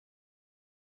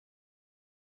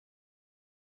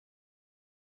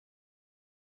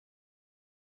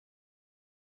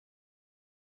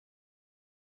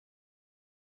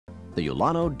the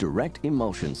Ulano Direct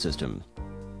Emulsion System.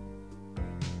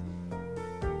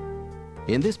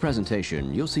 In this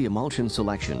presentation, you'll see emulsion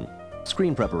selection,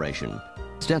 screen preparation,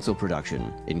 stencil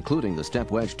production, including the step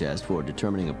wedge test for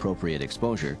determining appropriate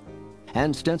exposure,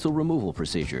 and stencil removal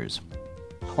procedures.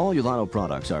 All Ulano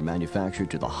products are manufactured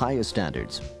to the highest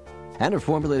standards and are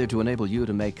formulated to enable you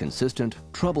to make consistent,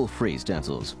 trouble-free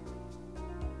stencils.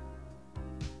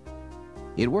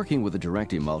 In working with a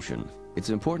direct emulsion, it's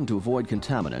important to avoid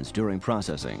contaminants during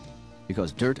processing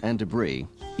because dirt and debris,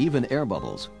 even air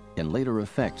bubbles, can later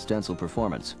affect stencil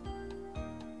performance.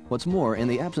 What's more, in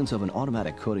the absence of an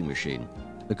automatic coating machine,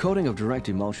 the coating of direct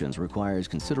emulsions requires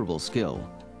considerable skill.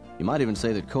 You might even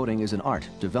say that coating is an art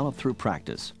developed through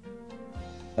practice.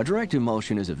 A direct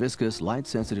emulsion is a viscous,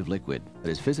 light-sensitive liquid that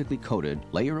is physically coated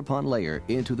layer upon layer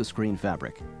into the screen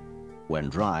fabric. When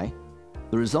dry,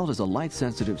 the result is a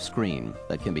light-sensitive screen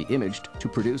that can be imaged to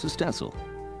produce a stencil.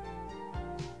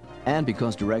 And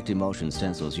because direct emulsion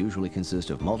stencils usually consist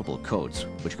of multiple coats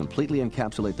which completely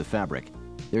encapsulate the fabric,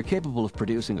 they're capable of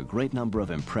producing a great number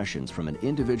of impressions from an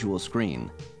individual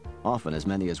screen, often as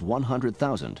many as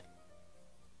 100,000.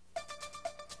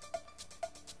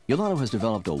 Ulano has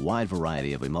developed a wide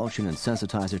variety of emulsion and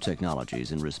sensitizer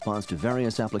technologies in response to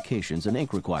various applications and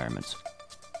ink requirements.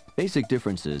 Basic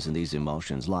differences in these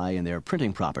emulsions lie in their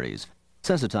printing properties,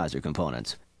 sensitizer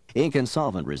components, ink and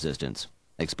solvent resistance,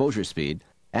 exposure speed,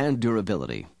 and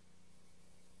durability.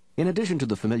 In addition to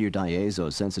the familiar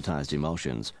diazo-sensitized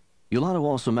emulsions, Ulano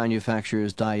also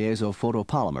manufactures diazo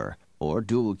photopolymer, or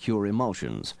dual-cure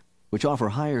emulsions, which offer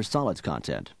higher solids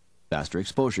content, faster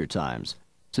exposure times,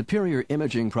 superior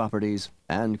imaging properties,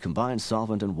 and combined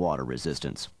solvent and water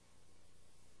resistance.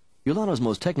 Ulano's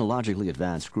most technologically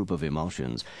advanced group of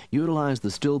emulsions utilize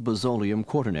the still bezolium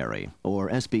quaternary, or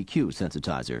SBQ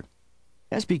sensitizer.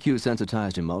 SBQ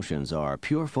sensitized emulsions are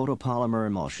pure photopolymer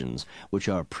emulsions which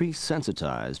are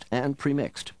pre-sensitized and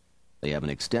pre-mixed. They have an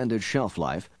extended shelf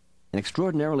life, an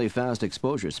extraordinarily fast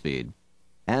exposure speed,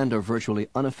 and are virtually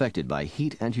unaffected by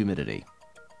heat and humidity.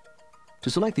 To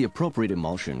select the appropriate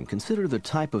emulsion, consider the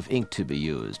type of ink to be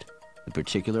used, the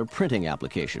particular printing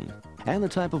application, and the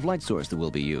type of light source that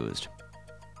will be used.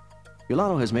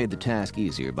 Ulano has made the task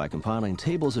easier by compiling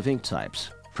tables of ink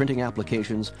types, printing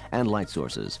applications, and light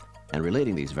sources, and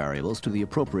relating these variables to the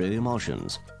appropriate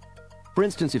emulsions. For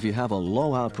instance, if you have a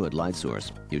low-output light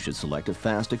source, you should select a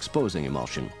fast-exposing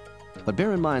emulsion. But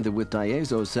bear in mind that with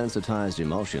diazo-sensitized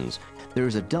emulsions, there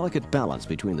is a delicate balance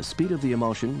between the speed of the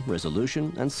emulsion,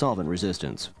 resolution, and solvent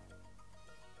resistance.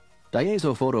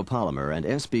 Diazo photopolymer and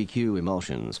SBQ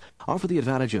emulsions offer the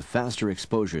advantage of faster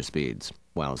exposure speeds,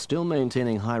 while still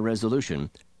maintaining high resolution,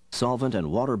 solvent and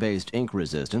water-based ink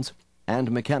resistance, and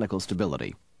mechanical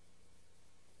stability.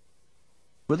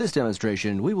 For this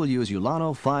demonstration, we will use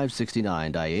Ulano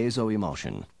 569 diazo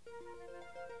emulsion.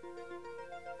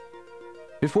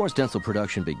 Before stencil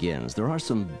production begins, there are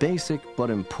some basic but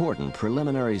important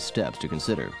preliminary steps to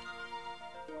consider.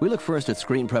 We look first at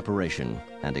screen preparation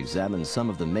and examine some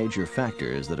of the major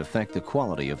factors that affect the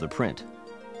quality of the print.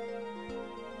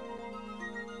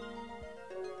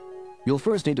 You'll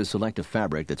first need to select a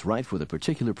fabric that's right for the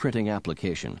particular printing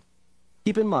application.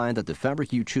 Keep in mind that the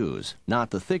fabric you choose, not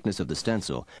the thickness of the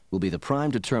stencil, will be the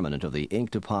prime determinant of the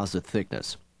ink deposit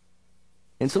thickness.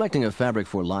 In selecting a fabric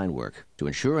for line work, to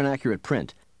ensure an accurate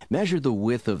print, measure the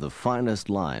width of the finest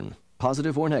line,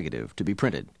 positive or negative, to be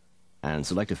printed, and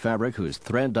select a fabric whose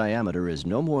thread diameter is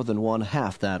no more than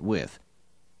 1/2 that width.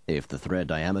 If the thread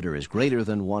diameter is greater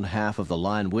than 1/2 of the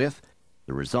line width,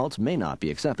 the results may not be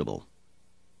acceptable.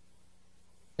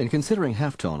 In considering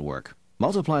halftone work,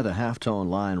 multiply the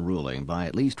halftone line ruling by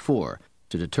at least 4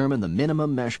 to determine the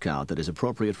minimum mesh count that is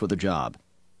appropriate for the job.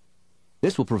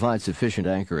 This will provide sufficient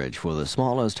anchorage for the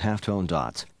smallest halftone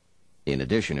dots. In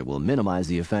addition, it will minimize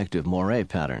the effect of moire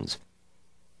patterns.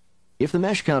 If the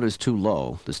mesh count is too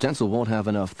low, the stencil won't have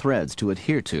enough threads to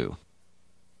adhere to.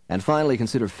 And finally,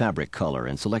 consider fabric color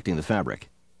in selecting the fabric.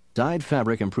 Dyed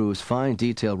fabric improves fine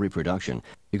detail reproduction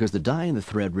because the dye in the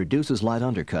thread reduces light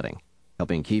undercutting,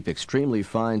 helping keep extremely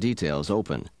fine details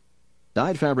open.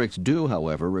 Dyed fabrics do,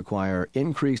 however, require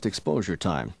increased exposure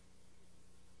time.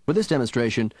 For this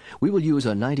demonstration, we will use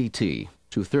a 90T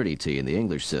to 30T in the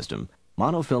English system,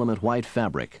 monofilament white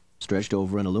fabric stretched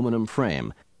over an aluminum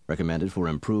frame, recommended for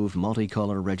improved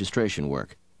multicolor registration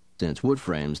work, since wood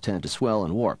frames tend to swell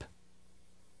and warp.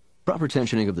 Proper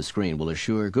tensioning of the screen will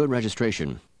assure good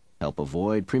registration, help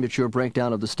avoid premature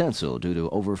breakdown of the stencil due to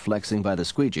overflexing by the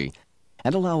squeegee,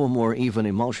 and allow a more even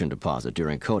emulsion deposit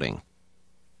during coating.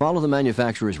 Follow the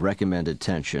manufacturer's recommended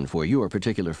tension for your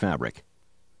particular fabric.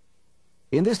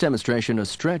 In this demonstration, a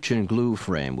stretch and glue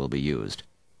frame will be used,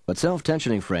 But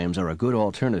self-tensioning frames are a good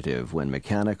alternative when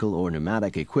mechanical or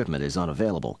pneumatic equipment is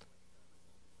unavailable.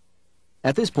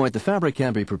 At this point, the fabric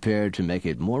can be prepared to make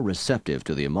it more receptive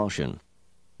to the emulsion.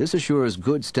 This assures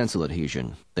good stencil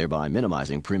adhesion, thereby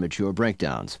minimizing premature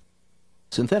breakdowns.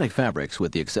 Synthetic fabrics,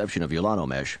 with the exception of Ulano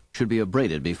mesh, should be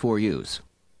abraded before use.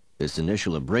 This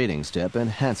initial abrading step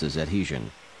enhances adhesion.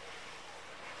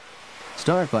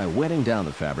 Start by wetting down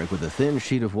the fabric with a thin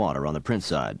sheet of water on the print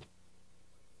side.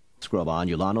 Scrub on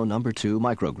Ulano No. 2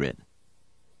 microgrid.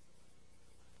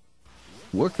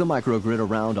 Work the microgrid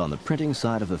around on the printing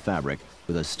side of the fabric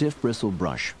with a stiff bristle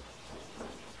brush.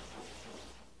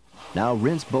 Now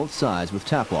rinse both sides with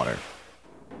tap water.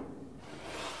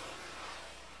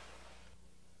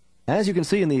 As you can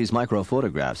see in these micro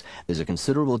photographs, there's a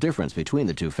considerable difference between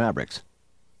the two fabrics.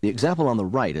 The example on the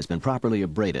right has been properly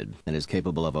abraded and is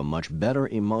capable of a much better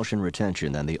emulsion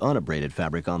retention than the unabraded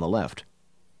fabric on the left.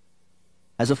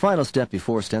 As a final step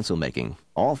before stencil making,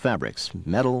 all fabrics,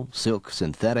 metal, silk,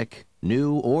 synthetic,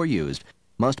 new or used,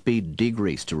 must be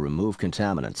degreased to remove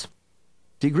contaminants.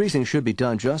 Degreasing should be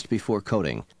done just before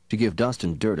coating to give dust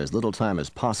and dirt as little time as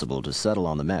possible to settle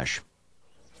on the mesh.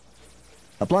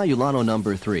 Apply Ulano No.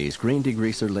 3's green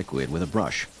degreaser liquid with a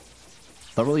brush.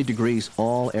 Thoroughly degrease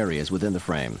all areas within the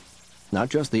frame, not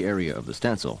just the area of the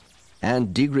stencil,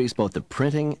 and degrease both the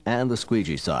printing and the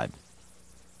squeegee side.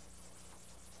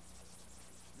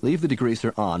 Leave the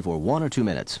degreaser on for 1 or 2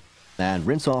 minutes and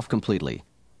rinse off completely.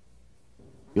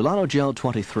 Ulano Gel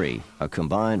 23, a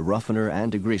combined roughener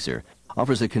and degreaser,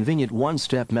 offers a convenient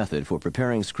one-step method for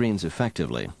preparing screens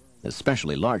effectively,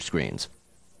 especially large screens.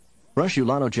 Brush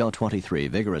Ulano Gel 23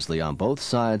 vigorously on both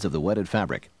sides of the wetted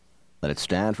fabric. Let it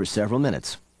stand for several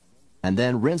minutes, and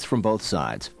then rinse from both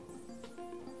sides.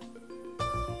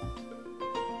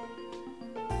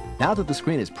 Now that the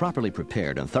screen is properly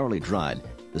prepared and thoroughly dried,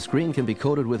 the screen can be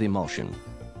coated with emulsion.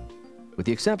 With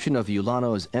the exception of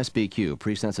Ulano's SBQ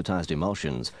pre-sensitized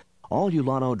emulsions, all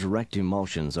Ulano Direct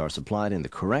Emulsions are supplied in the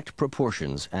correct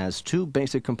proportions as 2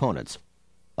 basic components,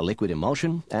 a liquid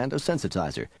emulsion and a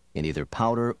sensitizer in either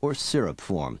powder or syrup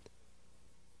form.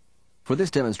 For this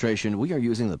demonstration, we are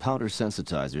using the powder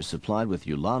sensitizer supplied with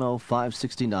Ulano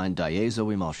 569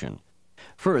 diazo emulsion.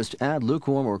 First, add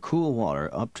lukewarm or cool water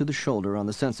up to the shoulder on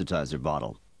the sensitizer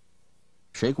bottle.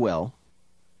 Shake well,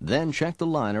 then check the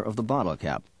liner of the bottle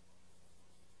cap.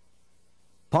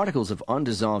 Particles of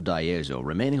undissolved diazo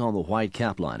remaining on the white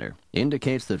cap liner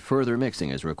indicates that further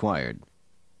mixing is required.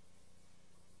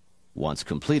 Once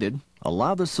completed,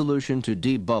 allow the solution to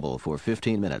debubble for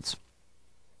 15 minutes.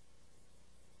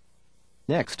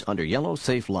 Next, under yellow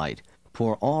safe light,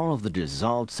 pour all of the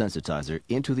dissolved sensitizer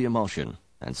into the emulsion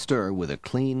and stir with a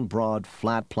clean, broad,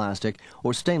 flat plastic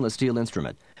or stainless steel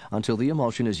instrument until the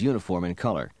emulsion is uniform in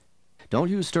color. Don't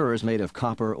use stirrers made of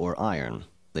copper or iron.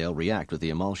 They'll react with the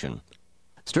emulsion.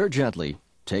 Stir gently,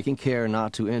 taking care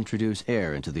not to introduce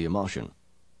air into the emulsion.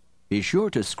 Be sure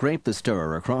to scrape the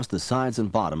stirrer across the sides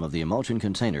and bottom of the emulsion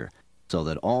container so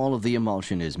that all of the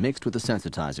emulsion is mixed with the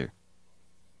sensitizer.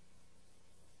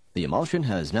 The emulsion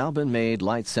has now been made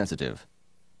light sensitive.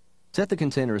 Set the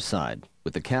container aside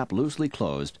with the cap loosely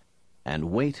closed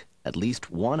and wait at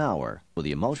least 1 hour for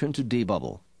the emulsion to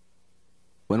debubble.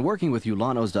 When working with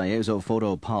Ulano's diazo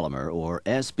photopolymer or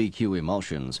SBQ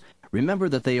emulsions, remember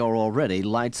that they are already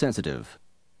light sensitive.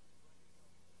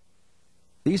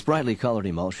 These brightly colored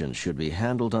emulsions should be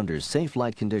handled under safe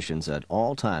light conditions at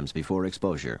all times before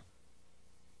exposure.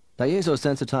 Diazo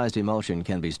sensitized emulsion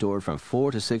can be stored from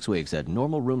 4 to 6 weeks at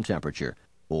normal room temperature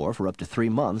or for up to 3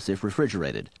 months if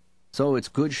refrigerated, so it's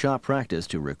good shop practice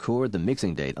to record the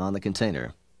mixing date on the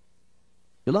container.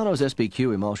 Ulano's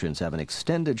SBQ emulsions have an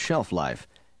extended shelf life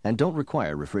and don't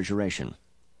require refrigeration.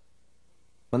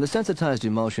 When the sensitized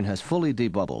emulsion has fully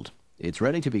debubbled, it's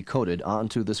ready to be coated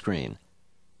onto the screen.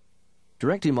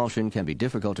 Direct emulsion can be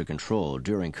difficult to control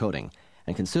during coating,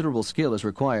 and considerable skill is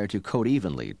required to coat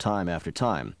evenly time after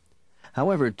time.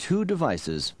 However, 2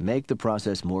 devices make the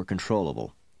process more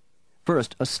controllable.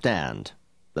 First, a stand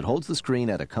that holds the screen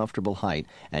at a comfortable height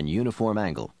and uniform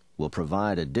angle will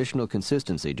provide additional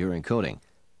consistency during coating.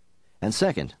 And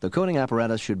second, the coating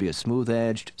apparatus should be a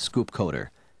smooth-edged scoop coater.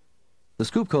 The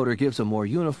scoop coater gives a more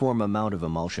uniform amount of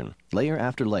emulsion, layer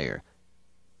after layer.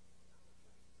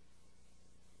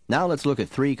 Now let's look at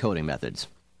 3 coating methods.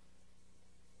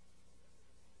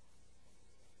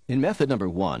 In method number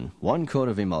 1, 1 coat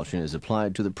of emulsion is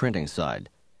applied to the printing side,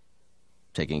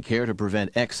 taking care to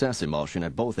prevent excess emulsion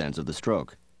at both ends of the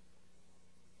stroke.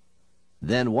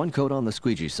 Then 1 coat on the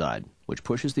squeegee side, which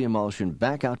pushes the emulsion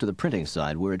back out to the printing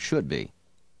side where it should be.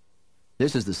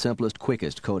 This is the simplest,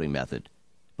 quickest coating method,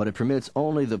 but it permits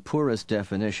only the poorest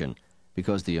definition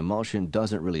because the emulsion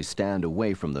doesn't really stand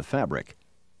away from the fabric.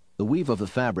 The weave of the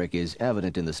fabric is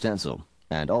evident in the stencil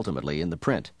and ultimately in the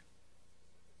print.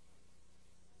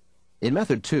 In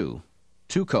method 2,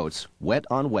 2 coats, wet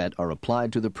on wet, are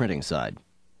applied to the printing side.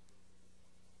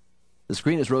 The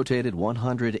screen is rotated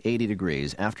 180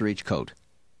 degrees after each coat.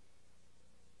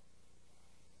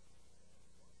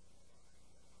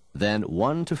 Then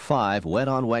 1 to 5 wet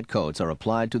on wet coats are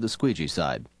applied to the squeegee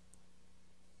side.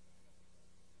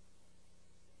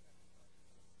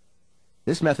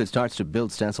 This method starts to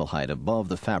build stencil height above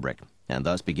the fabric and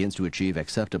thus begins to achieve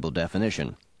acceptable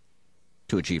definition.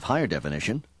 To achieve higher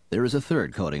definition, there is a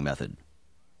third coating method.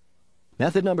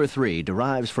 Method number 3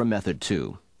 derives from method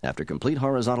 2. After complete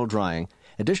horizontal drying,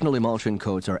 additional emulsion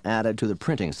coats are added to the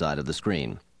printing side of the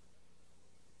screen.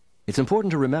 It's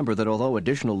important to remember that although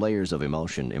additional layers of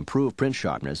emulsion improve print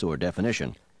sharpness or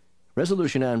definition,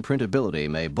 resolution and printability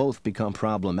may both become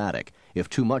problematic if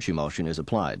too much emulsion is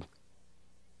applied.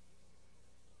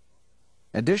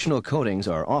 Additional coatings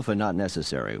are often not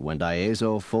necessary when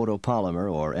diazo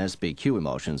photopolymer or SBQ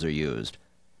emulsions are used.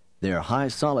 Their high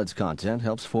solids content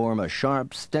helps form a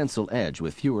sharp stencil edge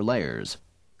with fewer layers.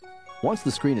 Once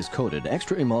the screen is coated,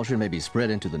 extra emulsion may be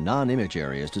spread into the non-image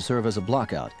areas to serve as a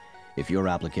blockout. If your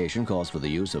application calls for the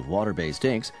use of water-based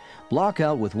inks, block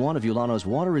out with one of Ulano's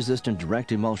water-resistant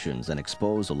direct emulsions and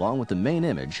expose along with the main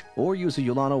image, or use a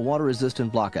Ulano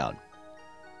water-resistant blockout.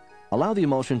 Allow the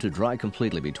emulsion to dry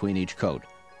completely between each coat,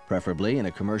 preferably in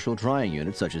a commercial drying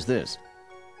unit such as this.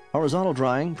 Horizontal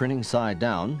drying, printing side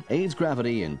down, aids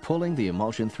gravity in pulling the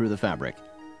emulsion through the fabric.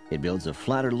 It builds a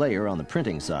flatter layer on the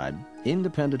printing side,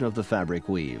 independent of the fabric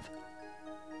weave.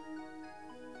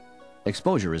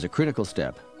 Exposure is a critical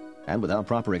step, and without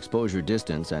proper exposure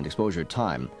distance and exposure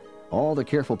time, all the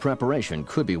careful preparation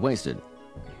could be wasted.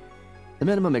 The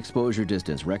minimum exposure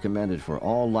distance recommended for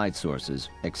all light sources,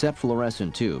 except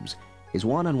fluorescent tubes, is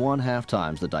 1 1/2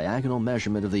 times the diagonal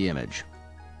measurement of the image.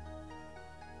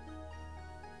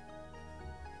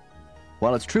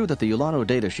 While it's true that the Ulano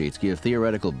datasheets give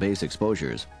theoretical base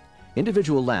exposures,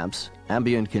 individual lamps,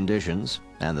 ambient conditions,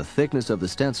 and the thickness of the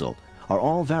stencil are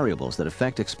all variables that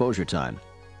affect exposure time.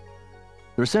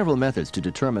 There are several methods to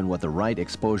determine what the right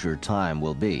exposure time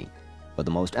will be, but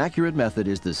the most accurate method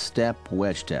is the step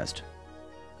wedge test.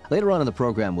 Later on in the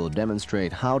program, we'll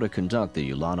demonstrate how to conduct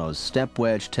the Ulano's step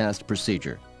wedge test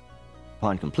procedure.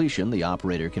 Upon completion, the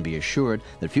operator can be assured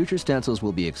that future stencils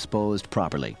will be exposed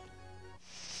properly.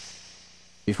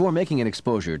 Before making an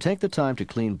exposure, take the time to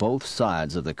clean both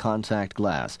sides of the contact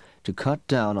glass to cut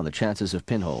down on the chances of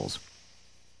pinholes.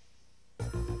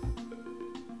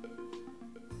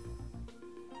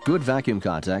 Good vacuum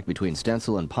contact between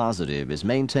stencil and positive is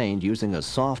maintained using a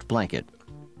soft blanket.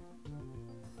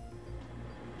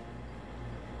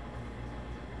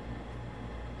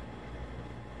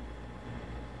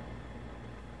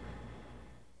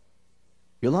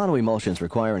 Ulano emulsions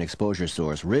require an exposure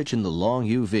source rich in the long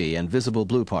UV and visible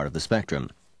blue part of the spectrum.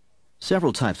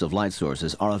 Several types of light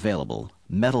sources are available.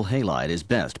 Metal halide is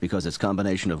best because its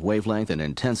combination of wavelength and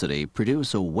intensity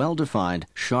produce a well-defined,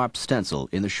 sharp stencil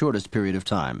in the shortest period of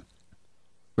time.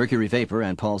 Mercury vapor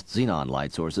and pulsed xenon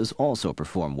light sources also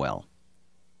perform well.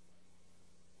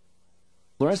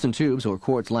 Fluorescent tubes or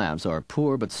quartz lamps are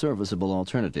poor but serviceable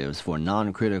alternatives for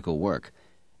non-critical work,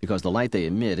 because the light they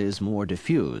emit is more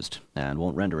diffused and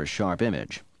won't render a sharp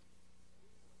image.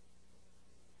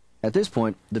 At this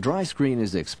point, the dry screen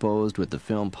is exposed with the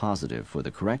film positive for the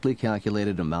correctly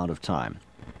calculated amount of time.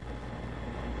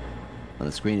 When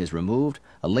the screen is removed,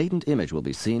 a latent image will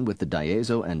be seen with the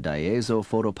diazo and diazo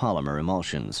photopolymer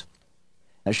emulsions.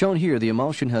 As shown here, the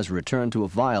emulsion has returned to a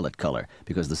violet color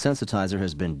because the sensitizer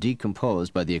has been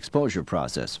decomposed by the exposure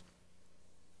process.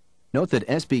 Note that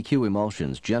SBQ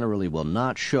emulsions generally will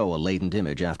not show a latent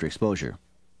image after exposure.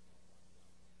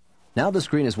 Now the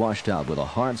screen is washed out with a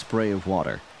hard spray of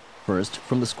water, first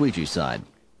from the squeegee side,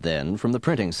 then from the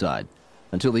printing side,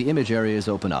 until the image areas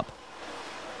open up.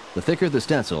 The thicker the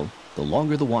stencil, the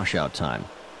longer the washout time.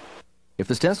 If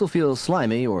the stencil feels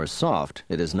slimy or soft,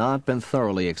 it has not been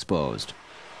thoroughly exposed.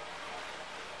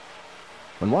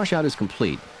 When washout is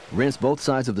complete, rinse both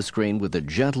sides of the screen with a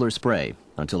gentler spray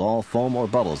until all foam or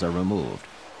bubbles are removed,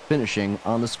 finishing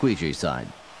on the squeegee side.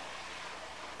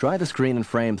 Dry the screen and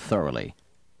frame thoroughly.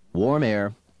 Warm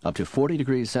air, up to 40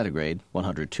 degrees centigrade,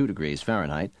 102 degrees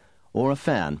Fahrenheit, or a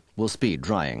fan will speed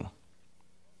drying.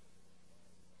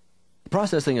 The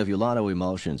processing of Ulano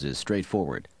emulsions is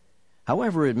straightforward.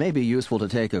 However, it may be useful to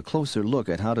take a closer look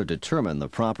at how to determine the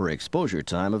proper exposure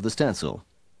time of the stencil.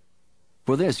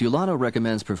 For this, Ulano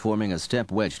recommends performing a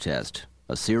step wedge test,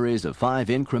 a series of 5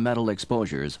 incremental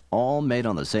exposures, all made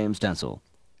on the same stencil.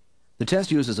 The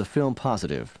test uses a film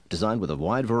positive designed with a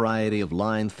wide variety of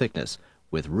line thickness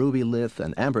with Ruby Lith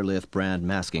and Amber Lith brand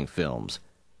masking films.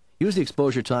 Use the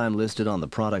exposure time listed on the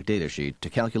product datasheet to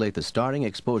calculate the starting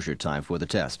exposure time for the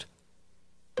test.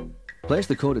 Place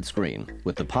the coated screen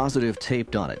with the positive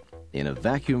taped on it in a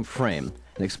vacuum frame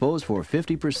and expose for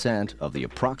 50% of the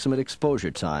approximate exposure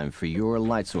time for your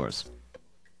light source.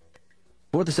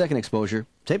 For the second exposure,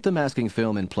 tape the masking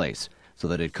film in place so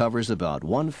that it covers about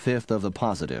 1/5 of the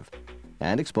positive,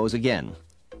 and expose again,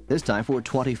 this time for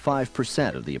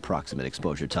 25% of the approximate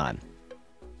exposure time.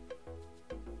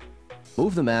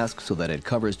 Move the mask so that it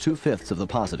covers 2/5 of the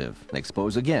positive, and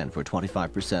expose again for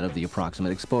 25% of the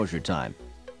approximate exposure time.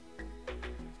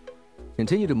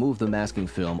 Continue to move the masking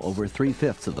film over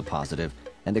 3/5 of the positive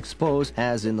and expose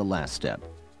as in the last step.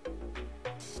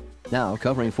 Now,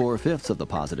 covering 4/5 of the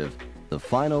positive, the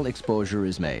final exposure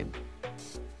is made.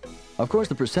 Of course,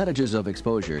 the percentages of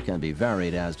exposure can be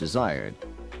varied as desired,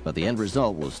 but the end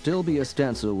result will still be a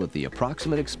stencil with the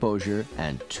approximate exposure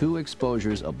and 2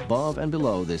 exposures above and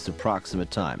below this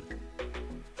approximate time.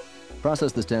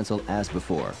 Process the stencil as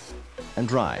before and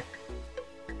dry.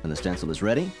 When the stencil is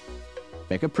ready,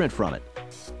 make a print from it.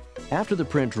 After the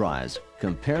print dries,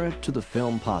 compare it to the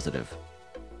film positive.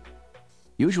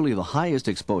 Usually the highest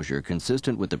exposure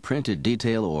consistent with the printed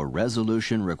detail or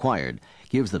resolution required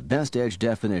gives the best edge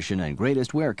definition and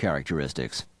greatest wear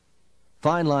characteristics.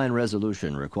 Fine line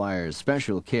resolution requires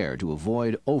special care to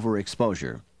avoid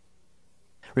overexposure.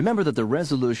 Remember that the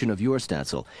resolution of your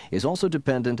stencil is also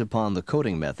dependent upon the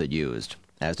coating method used,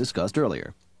 as discussed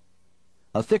earlier.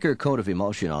 A thicker coat of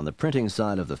emulsion on the printing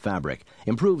side of the fabric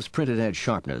improves printed edge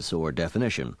sharpness or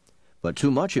definition, but too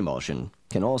much emulsion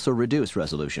can also reduce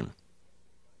resolution.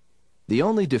 The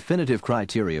only definitive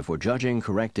criteria for judging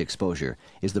correct exposure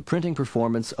is the printing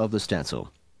performance of the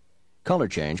stencil. Color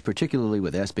change, particularly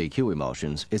with SBQ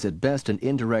emulsions, is at best an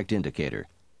indirect indicator.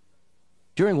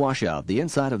 During washout, the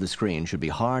inside of the screen should be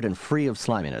hard and free of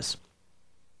sliminess.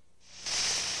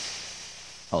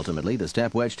 Ultimately, the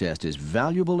step wedge test is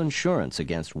valuable insurance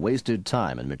against wasted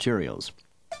time and materials.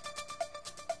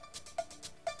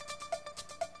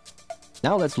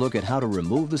 Now let's look at how to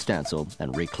remove the stencil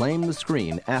and reclaim the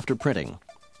screen after printing.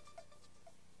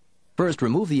 First,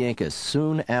 remove the ink as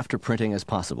soon after printing as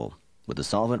possible, with the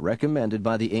solvent recommended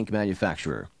by the ink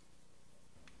manufacturer.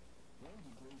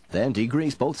 Then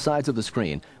degrease both sides of the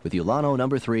screen with Ulano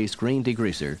No. 3 screen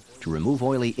degreaser to remove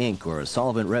oily ink or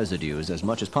solvent residues as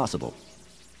much as possible.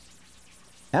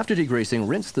 After degreasing,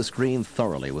 rinse the screen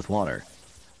thoroughly with water.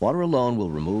 Water alone will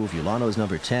remove Ulano's No.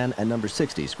 10 and No.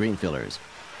 60 screen fillers.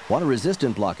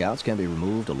 Water-resistant blockouts can be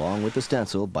removed along with the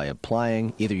stencil by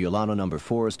applying either Ulano No.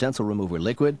 4 stencil remover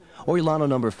liquid or Ulano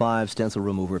No. 5 stencil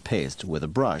remover paste with a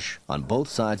brush on both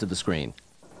sides of the screen.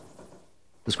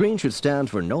 The screen should stand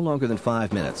for no longer than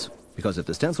 5 minutes, because if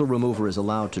the stencil remover is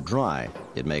allowed to dry,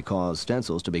 it may cause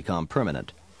stencils to become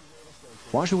permanent.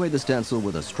 Wash away the stencil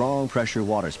with a strong pressure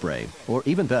water spray, or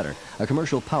even better, a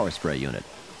commercial power spray unit.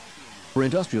 For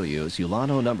industrial use,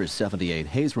 Ulano No. 78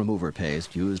 haze remover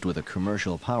paste used with a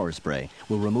commercial power spray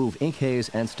will remove ink haze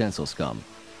and stencil scum.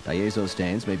 Diazo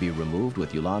stains may be removed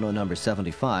with Ulano No.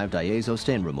 75 Diazo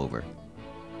stain remover.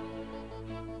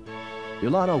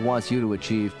 Ulano wants you to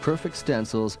achieve perfect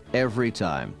stencils every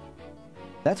time.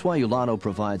 That's why Ulano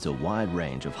provides a wide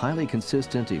range of highly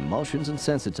consistent emulsions and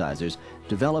sensitizers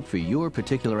developed for your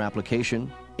particular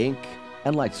application, ink,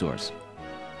 and light source.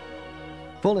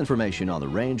 Full information on the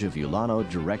range of Ulano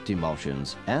Direct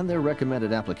Emulsions and their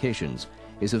recommended applications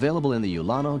is available in the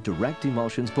Ulano Direct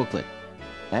Emulsions booklet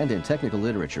and in technical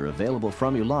literature available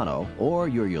from Ulano or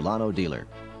your Ulano dealer.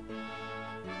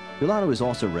 Ulano is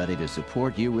also ready to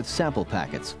support you with sample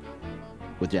packets,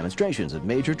 with demonstrations at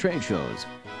major trade shows,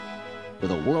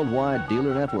 with a worldwide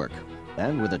dealer network,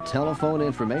 and with a telephone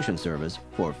information service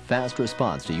for fast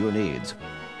response to your needs.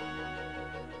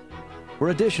 For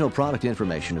additional product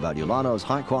information about Ulano's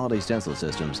high-quality stencil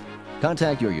systems,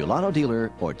 contact your Ulano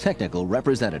dealer or technical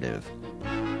representative.